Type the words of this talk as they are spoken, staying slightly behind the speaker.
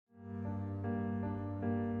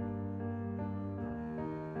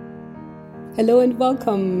Hello and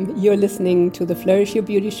welcome. You're listening to the Flourish Your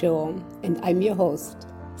Beauty Show, and I'm your host,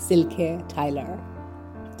 Silke Tyler.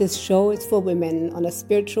 This show is for women on a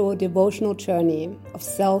spiritual, devotional journey of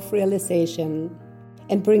self-realization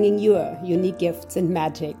and bringing your unique gifts and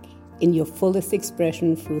magic in your fullest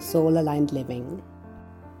expression through soul-aligned living.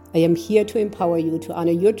 I am here to empower you to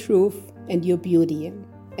honor your truth and your beauty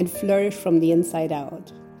and flourish from the inside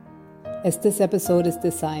out. As this episode is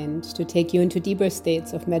designed to take you into deeper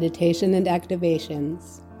states of meditation and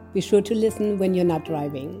activations, be sure to listen when you're not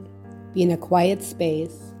driving. Be in a quiet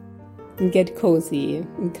space and get cozy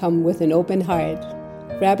and come with an open heart.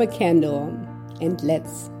 Grab a candle and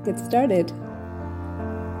let's get started.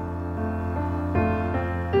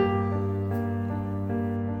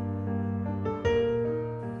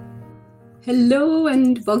 Hello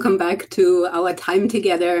and welcome back to our time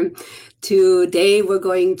together. Today we're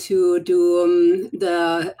going to do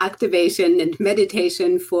the activation and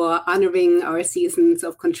meditation for honoring our seasons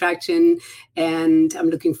of contraction, and I'm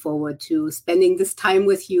looking forward to spending this time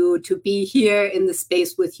with you, to be here in the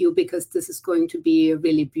space with you, because this is going to be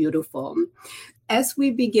really beautiful. As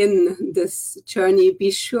we begin this journey,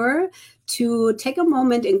 be sure to take a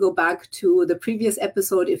moment and go back to the previous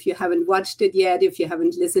episode if you haven't watched it yet, if you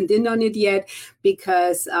haven't listened in on it yet,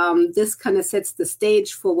 because this kind of sets the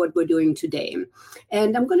stage for what we're doing today.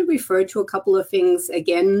 And I'm going to refer to a couple of things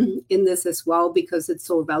again in this as well, because it's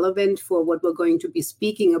so relevant for what we're going to be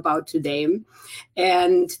speaking about today.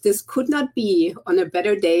 And this could not be on a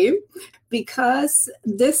better day, because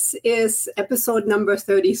this is episode number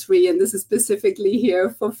 33, and this is specifically here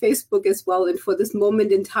for Facebook as well and for this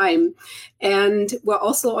moment in time. And we're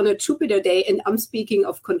also on a Jupiter day, and I'm speaking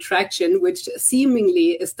of contraction, which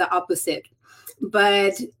seemingly is the opposite,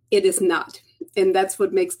 but it is not. And that's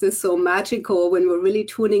what makes this so magical when we're really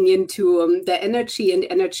tuning into the energy and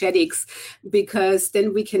energetics, because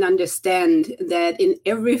then we can understand that in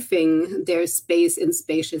everything there's space and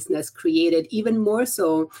spaciousness created, even more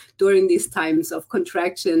so during these times of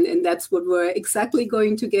contraction. And that's what we're exactly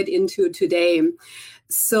going to get into today.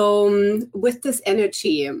 So with this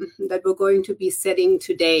energy that we're going to be setting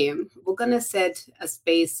today, we're going to set a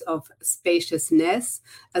space of spaciousness,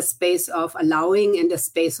 a space of allowing, and a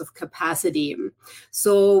space of capacity.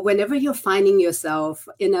 So whenever you're finding yourself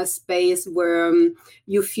in a space where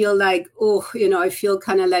you feel like, I feel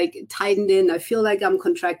kind of like tightened in, I feel like I'm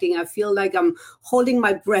contracting, I feel like I'm holding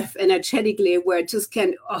my breath energetically, where it just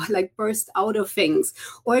can burst out of things.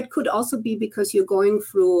 Or it could also be because you're going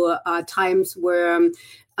through times where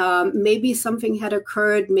maybe something had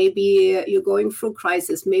occurred, maybe you're going through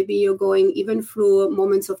crisis, maybe you're going even through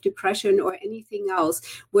moments of depression or anything else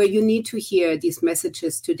where you need to hear these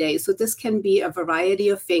messages today. So this can be a variety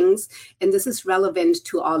of things, and this is relevant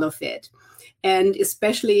to all of it. And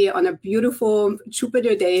especially on a beautiful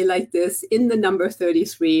Jupiter day like this, in the number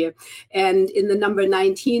 33 and in the number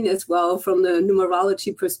 19 as well, from the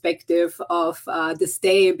numerology perspective of this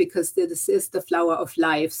day, because this is the flower of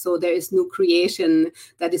life. So there is new creation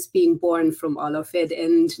that is being born from all of it.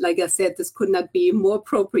 And like I said, this could not be more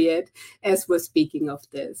appropriate as we're speaking of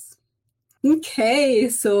this. Okay,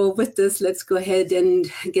 so with this, let's go ahead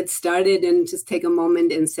and get started and just take a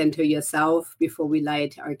moment and center yourself before we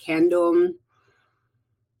light our candle.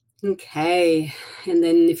 Okay, and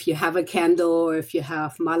then if you have a candle, or if you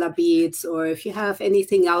have mala beads, or if you have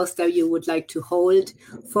anything else that you would like to hold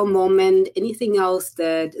for a moment, anything else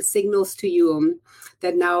that signals to you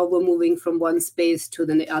that now we're moving from one space to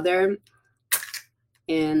the other.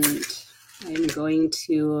 And I'm going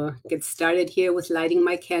to get started here with lighting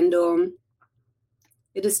my candle.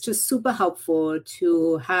 It is just super helpful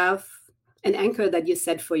to have an anchor that you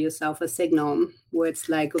set for yourself, a signal where it's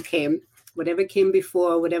like, okay, whatever came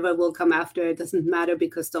before, whatever will come after, it doesn't matter,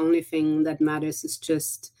 because the only thing that matters is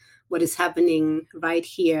just what is happening right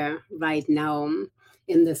here, right now,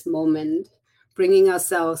 in this moment. Bringing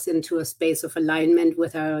ourselves into a space of alignment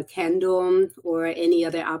with our candle or any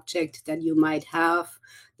other object that you might have,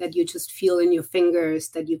 that you just feel in your fingers,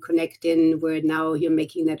 that you connect in, where now you're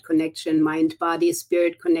making that connection, mind, body,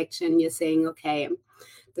 spirit connection. You're saying, okay,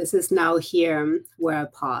 this is now here where I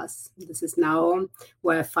pause. This is now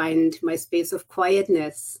where I find my space of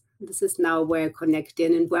quietness. This is now where I connect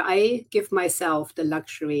in, and where I give myself the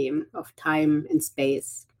luxury of time and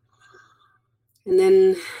space. And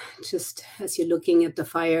then just as you're looking at the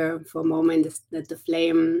fire for a moment, at the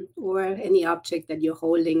flame or any object that you're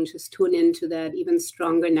holding, just tune into that even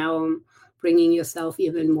stronger now, bringing yourself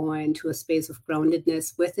even more into a space of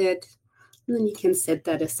groundedness with it. And then you can set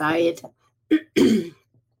that aside.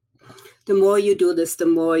 the more you do this, the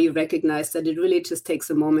more you recognize that it really just takes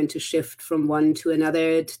a moment to shift from one to another.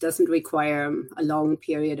 It doesn't require a long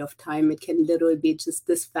period of time. It can literally be just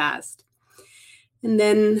this fast. And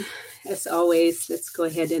then, as always, let's go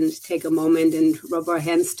ahead and take a moment and rub our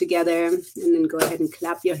hands together, and then go ahead and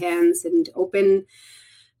clap your hands and open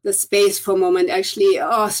the space for a moment. Actually,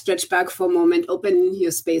 stretch back for a moment, open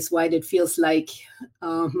your space wide. It feels like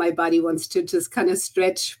my body wants to just kind of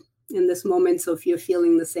stretch in this moment. So if you're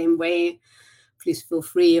feeling the same way, please feel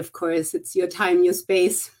free. Of course, it's your time, your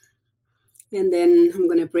space. And then I'm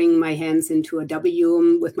going to bring my hands into a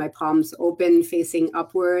W with my palms open, facing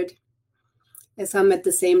upward, as I'm at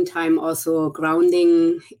the same time also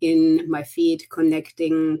grounding in my feet,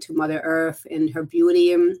 connecting to Mother Earth and her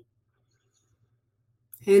beauty,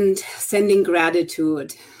 and sending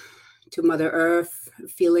gratitude to Mother Earth,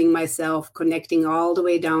 feeling myself connecting all the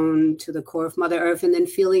way down to the core of Mother Earth, and then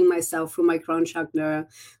feeling myself through my crown chakra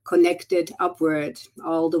connected upward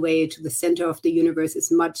all the way to the center of the universe,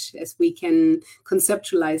 as much as we can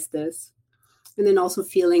conceptualize this. And then also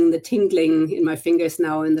feeling the tingling in my fingers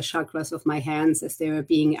now in the chakras of my hands as they are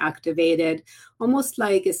being activated, almost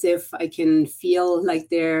like as if I can feel like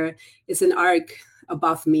there is an arc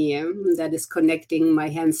above me that is connecting my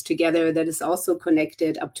hands together, that is also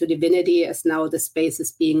connected up to divinity, as now the space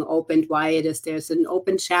is being opened wide, as there's an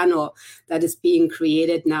open channel that is being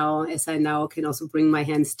created now, as I now can also bring my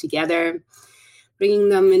hands together, bringing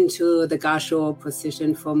them into the Gasho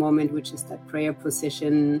position for a moment, which is that prayer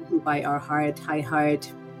position by our heart, high heart.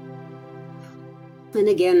 And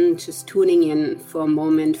again, just tuning in for a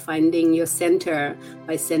moment, finding your center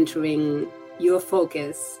by centering your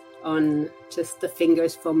focus on just the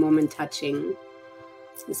fingers for a moment, touching,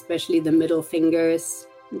 especially the middle fingers,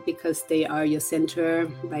 because they are your center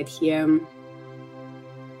right here.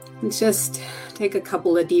 And just take a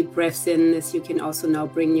couple of deep breaths in, as you can also now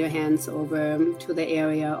bring your hands over to the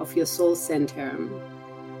area of your soul center,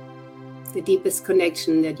 the deepest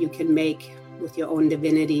connection that you can make with your own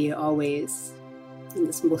divinity always, in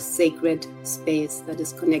this most sacred space that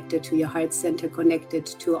is connected to your heart center, connected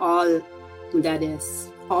to all that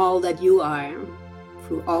is, all that you are,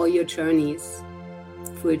 through all your journeys,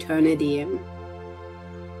 through eternity.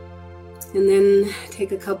 And then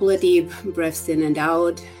take a couple of deep breaths in and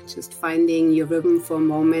out, just finding your rhythm for a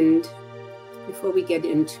moment before we get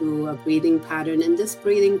into a breathing pattern. And this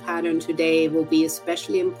breathing pattern today will be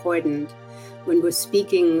especially important when we're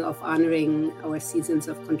speaking of honoring our seasons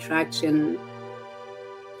of contraction,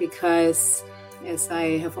 because as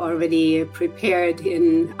I have already prepared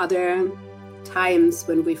in other times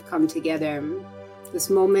when we've come together, this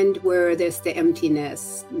moment where there's the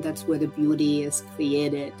emptiness, that's where the beauty is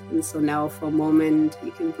created. And so now for a moment,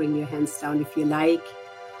 you can bring your hands down if you like.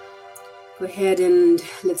 Go ahead and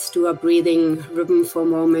let's do a breathing rhythm for a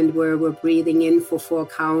moment where we're breathing in for 4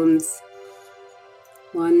 counts.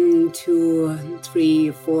 1, 2,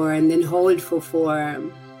 3, 4, and then hold for 4.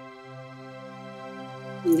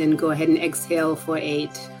 And then go ahead and exhale for 8.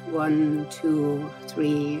 1, 2,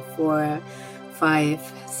 3, 4,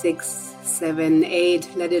 5, 6, 7,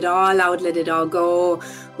 8. Let it all out. Let it all go.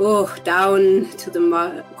 Oh, down to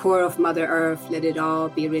the core of Mother Earth. Let it all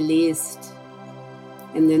be released.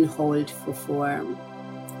 And then hold for 4.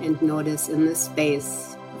 And notice in the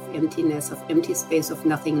space of emptiness, of empty space of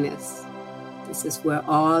nothingness. This is where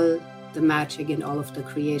all the magic and all of the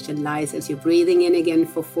creation lies. As you're breathing in again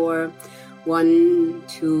for 4. 1,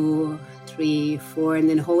 2, 3, 4. And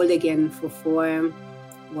then hold again for 4.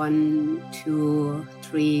 1, 2,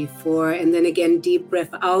 3, 4. And then again, deep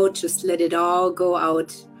breath out. Just let it all go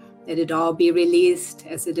out. Let it all be released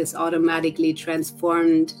as it is automatically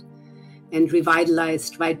transformed and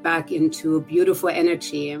revitalized right back into beautiful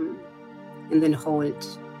energy. And then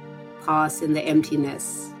hold. Pause in the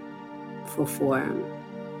emptiness for 4.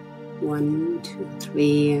 1, 2,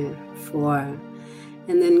 3, 4.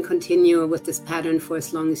 And then continue with this pattern for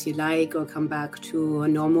as long as you like, or come back to a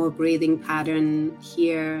normal breathing pattern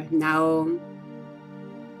here, now.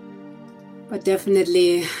 But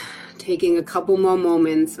definitely taking a couple more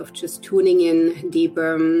moments of just tuning in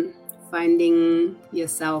deeper, finding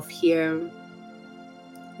yourself here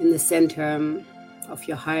in the center of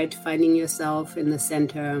your heart, finding yourself in the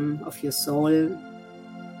center of your soul,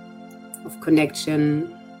 of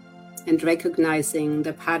connection, and recognizing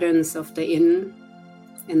the patterns of the in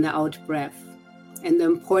and the out breath, and the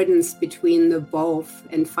importance between the both,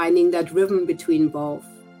 and finding that rhythm between both,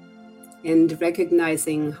 and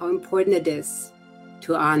recognizing how important it is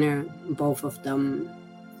to honor both of them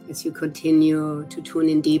as you continue to tune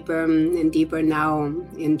in deeper and deeper now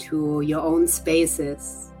into your own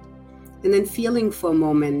spaces, And then feeling for a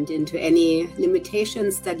moment into any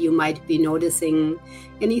limitations that you might be noticing,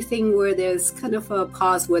 anything where there's kind of a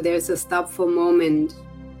pause, where there's a stop for a moment.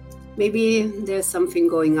 Maybe there's something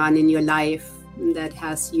going on in your life that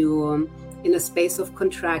has you in a space of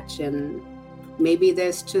contraction. Maybe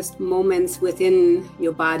there's just moments within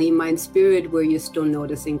your body, mind, spirit where you're still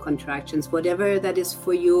noticing contractions. Whatever that is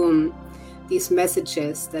for you, these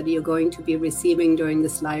messages that you're going to be receiving during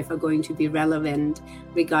this life are going to be relevant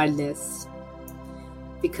regardless.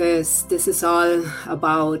 Because this is all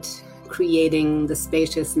about creating the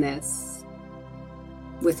spaciousness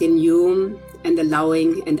within you and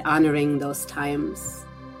allowing and honoring those times.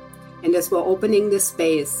 And as we're opening this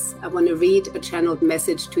space, I want to read a channeled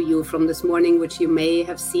message to you from this morning, which you may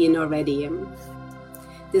have seen already.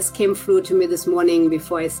 This came through to me this morning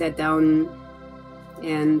before I sat down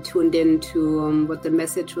and tuned into what the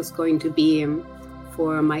message was going to be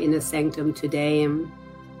for my inner sanctum today.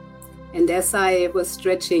 And as I was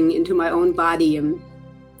stretching into my own body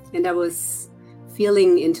and I was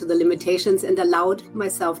feeling into the limitations and allowed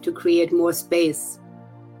myself to create more space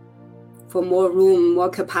for more room, more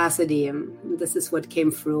capacity, this is what came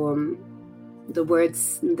through. The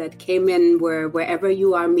words that came in were, wherever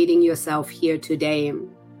you are meeting yourself here today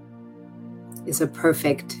is a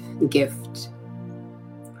perfect gift.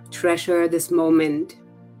 Treasure this moment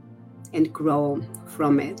and grow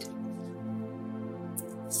from it.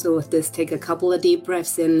 So with this, take a couple of deep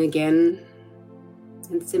breaths in again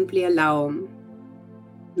and simply allow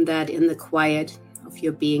that in the quiet of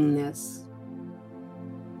your beingness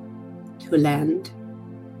to land.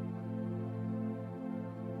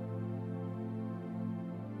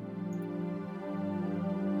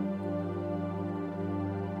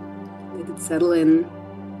 Let it settle in.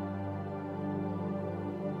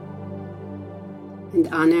 And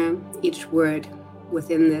honor each word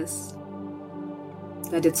within this,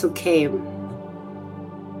 that it's okay.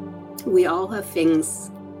 We all have things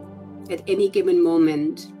at any given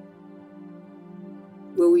moment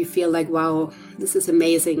where we feel like, wow, this is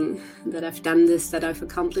amazing that I've done this, that I've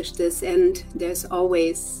accomplished this. And there's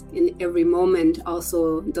always in every moment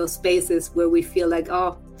also those spaces where we feel like,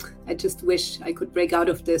 oh, I just wish I could break out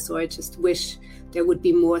of this, or I just wish there would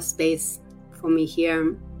be more space for me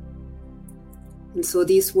here. And so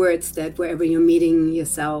these words that wherever you're meeting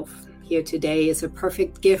yourself here today is a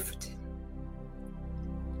perfect gift.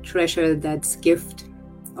 Treasure that gift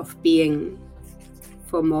of being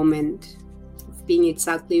for a moment, of being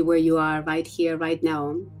exactly where you are right here, right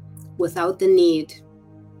now, without the need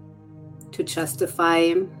to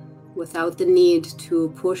justify, without the need to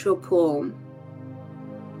push or pull,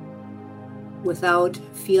 without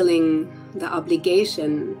feeling the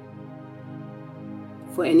obligation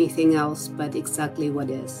for anything else but exactly what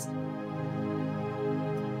is.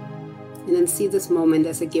 And then see this moment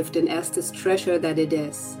as a gift and as this treasure that it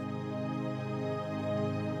is.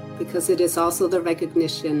 Because it is also the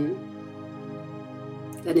recognition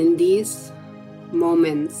that in these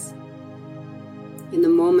moments, in the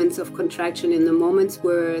moments of contraction, in the moments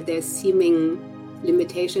where there's seeming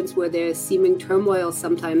limitations, where there's seeming turmoil,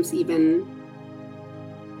 sometimes even,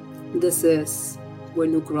 this is where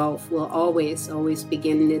new growth will always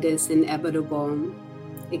begin. It is inevitable.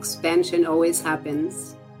 Expansion always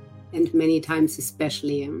happens, and many times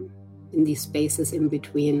especially in these spaces in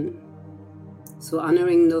between. So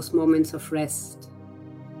honoring those moments of rest,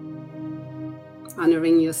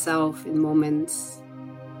 honoring yourself in moments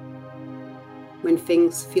when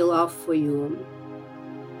things feel off for you,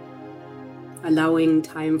 allowing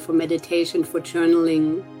time for meditation, for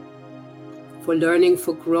journaling, for learning,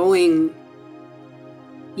 for growing,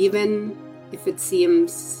 even if it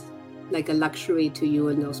seems like a luxury to you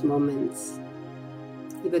in those moments.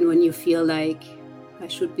 Even when you feel like I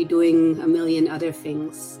should be doing a million other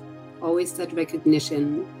things, always that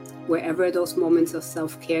recognition, wherever those moments of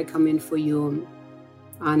self-care come in for you,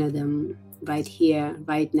 honor them right here,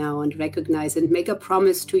 right now, and recognize and make a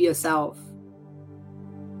promise to yourself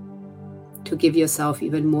to give yourself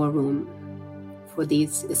even more room for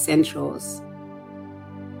these essentials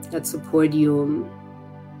that support you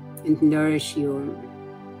and nourish you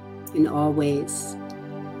in all ways.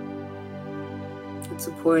 That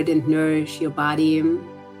support and nourish your body,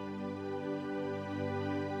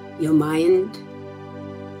 your mind,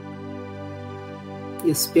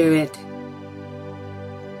 your spirit.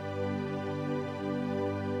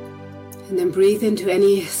 And then breathe into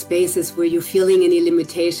any spaces where you're feeling any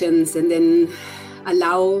limitations, and then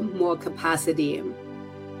allow more capacity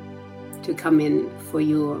to come in for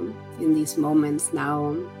you in these moments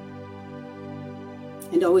now.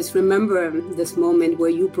 And always remember this moment where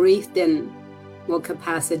you breathed in more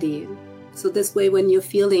capacity. So this way, when you're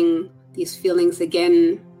feeling these feelings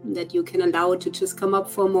again that you can allow to just come up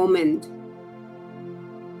for a moment.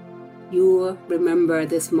 You remember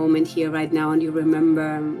this moment here right now, and you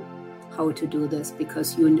remember how to do this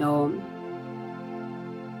because you know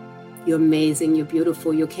you're amazing, you're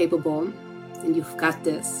beautiful, you're capable, and you've got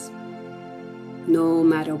this. No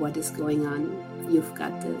matter what is going on, you've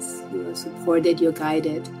got this. You are supported, you're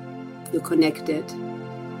guided, you're connected.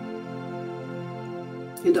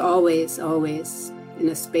 And always, always in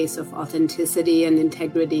a space of authenticity and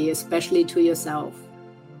integrity, especially to yourself.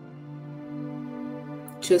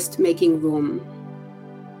 Just making room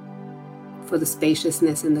for the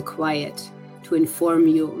spaciousness and the quiet to inform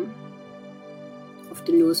you of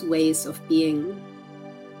the new ways of being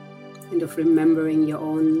and of remembering your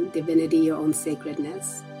own divinity, your own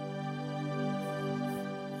sacredness.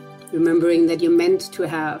 Remembering that you're meant to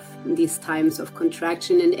have these times of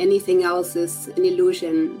contraction, and anything else is an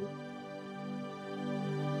illusion.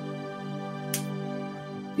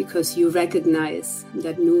 Because you recognize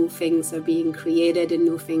that new things are being created and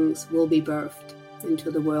new things will be birthed into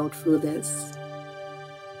the world through this.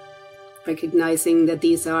 Recognizing that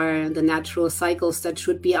these are the natural cycles that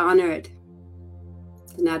should be honored.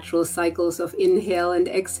 The natural cycles of inhale and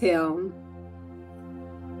exhale.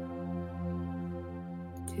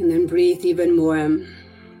 And then breathe even more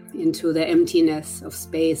into the emptiness of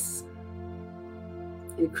space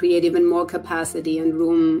and create even more capacity and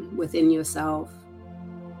room within yourself.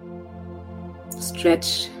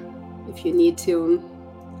 Stretch if you need to,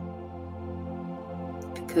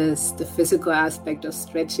 because the physical aspect of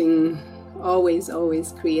stretching always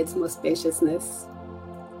creates more spaciousness,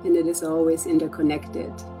 and it is always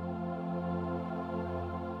interconnected.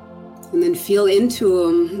 And then feel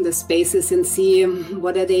into the spaces and see,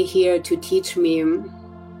 what are they here to teach me?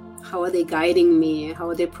 How are they guiding me? How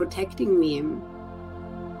are they protecting me?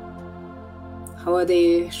 How are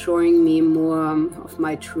they showing me more of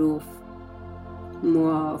my truth,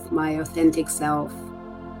 more of my authentic self?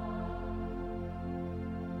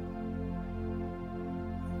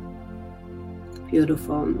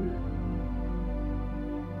 Beautiful.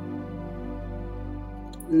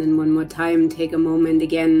 And then one more time, take a moment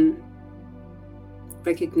again,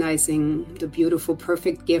 recognizing the beautiful,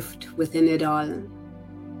 perfect gift within it all.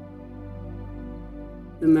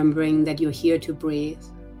 Remembering that you're here to breathe,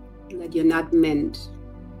 that you're not meant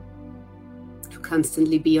to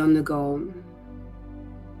constantly be on the go.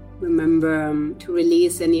 Remember to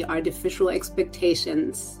release any artificial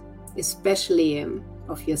expectations, especially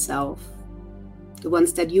of yourself. The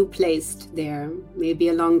ones that you placed there, maybe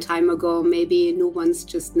a long time ago, maybe new ones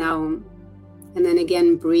just now. And then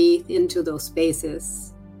again, breathe into those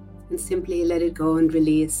spaces and simply let it go and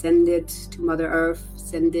release. Send it to Mother Earth,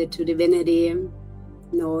 send it to divinity.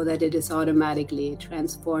 Know that it is automatically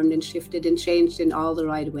transformed and shifted and changed in all the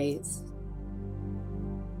right ways.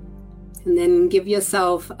 And then give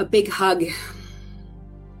yourself a big hug,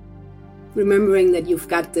 remembering that you've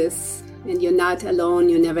got this and you're not alone.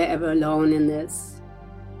 You're never ever alone in this.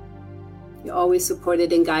 You're always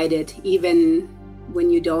supported and guided, even when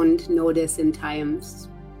you don't notice in times.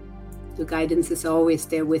 Your guidance is always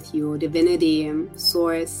there with you. Divinity,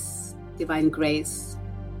 source, divine grace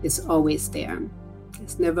is always there.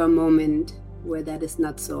 There's never a moment where that is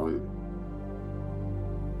not so.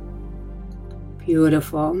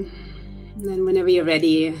 Beautiful. And then whenever you're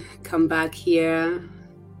ready, come back here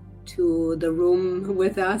to the room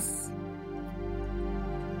with us.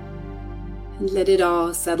 And let it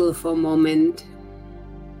all settle for a moment.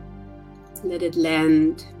 Let it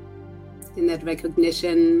land in that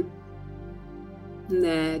recognition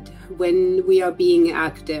that when we are being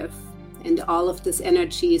active and all of this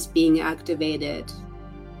energy is being activated,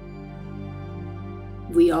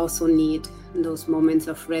 we also need those moments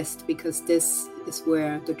of rest, because this is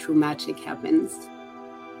where the true magic happens.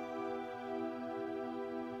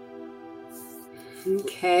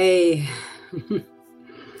 Okay.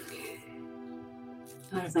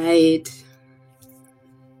 All right.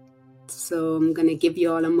 So I'm going to give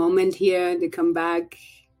you all a moment here to come back,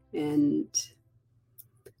 and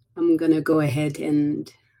I'm going to go ahead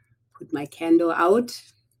and put my candle out.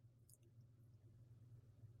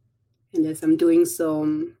 And as I'm doing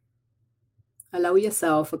so, allow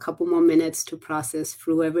yourself a couple more minutes to process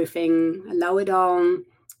through everything. Allow it all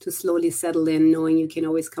to slowly settle in, knowing you can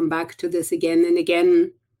always come back to this again and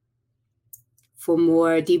again for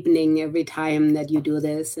more deepening every time that you do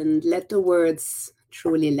this. And let the words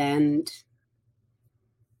truly land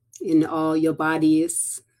in all your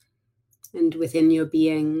bodies and within your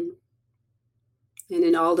being, and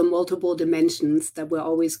in all the multiple dimensions that we're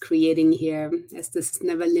always creating here, as this is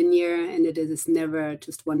never linear and it is never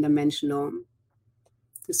just one-dimensional.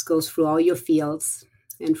 This goes through all your fields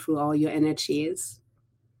and through all your energies,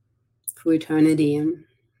 through eternity.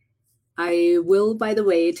 I will, by the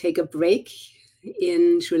way, take a break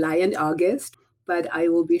in July and August, but I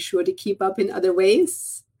will be sure to keep up in other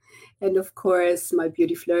ways. And of course, my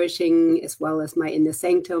Beauty Flourishing, as well as my Inner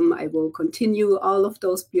Sanctum, I will continue all of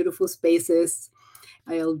those beautiful spaces.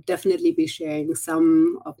 I'll definitely be sharing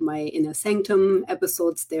some of my Inner Sanctum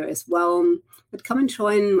episodes there as well. But come and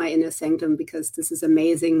join my Inner Sanctum, because this is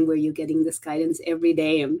amazing, where you're getting this guidance every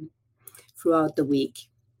day throughout the week.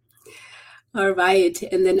 All right.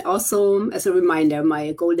 And then also, as a reminder,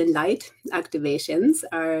 my Golden Light activations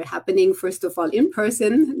are happening, first of all, in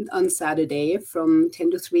person on Saturday from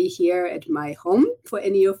 10 to 3 here at my home. For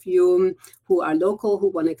any of you who are local, who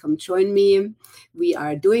want to come join me, we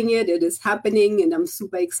are doing it. It is happening, and I'm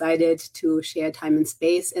super excited to share time and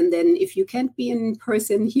space. And then if you can't be in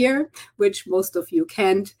person here, which most of you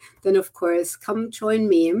can't, then of course, come join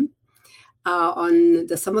me on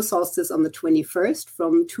the summer solstice on the 21st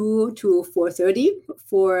from 2 to 4:30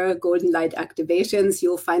 for Golden Light activations.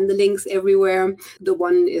 You'll find the links everywhere. The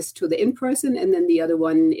one is to the in-person, and then the other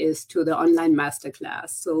one is to the online masterclass.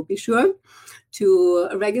 So be sure to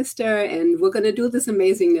register, and we're going to do this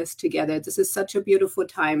amazingness together. This is such a beautiful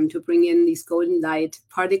time to bring in these golden light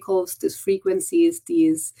particles, these frequencies,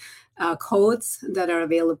 these codes that are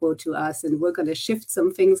available to us, and we're going to shift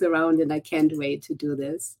some things around, and I can't wait to do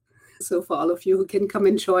this. So for all of you who can come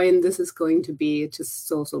and join, this is going to be just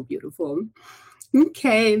so, so beautiful.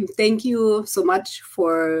 Okay, thank you so much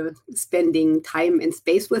for spending time and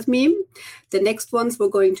space with me. The next ones we're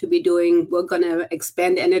going to be doing, we're going to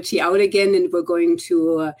expand energy out again, and we're going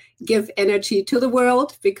to give energy to the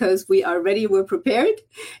world, because we are ready, we're prepared,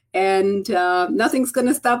 and nothing's going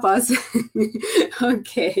to stop us.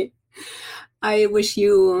 Okay. I wish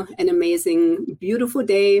you an amazing, beautiful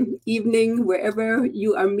day, evening, wherever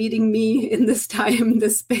you are meeting me in this time,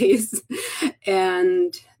 this space,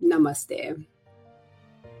 and namaste.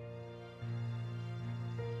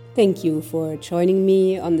 Thank you for joining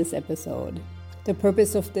me on this episode. The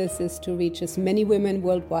purpose of this is to reach as many women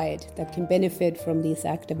worldwide that can benefit from these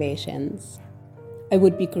activations. I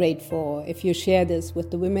would be grateful if you share this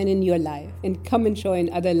with the women in your life, and come and join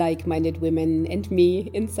other like-minded women and me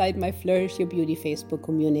inside my Flourish Your Beauty Facebook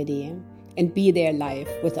community, and be there live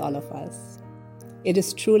with all of us. It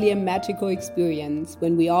is truly a magical experience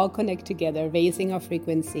when we all connect together, raising our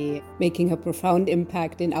frequency, making a profound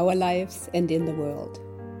impact in our lives and in the world.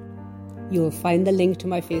 You will find the link to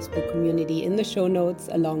my Facebook community in the show notes,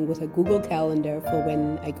 along with a Google Calendar for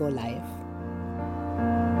when I go live.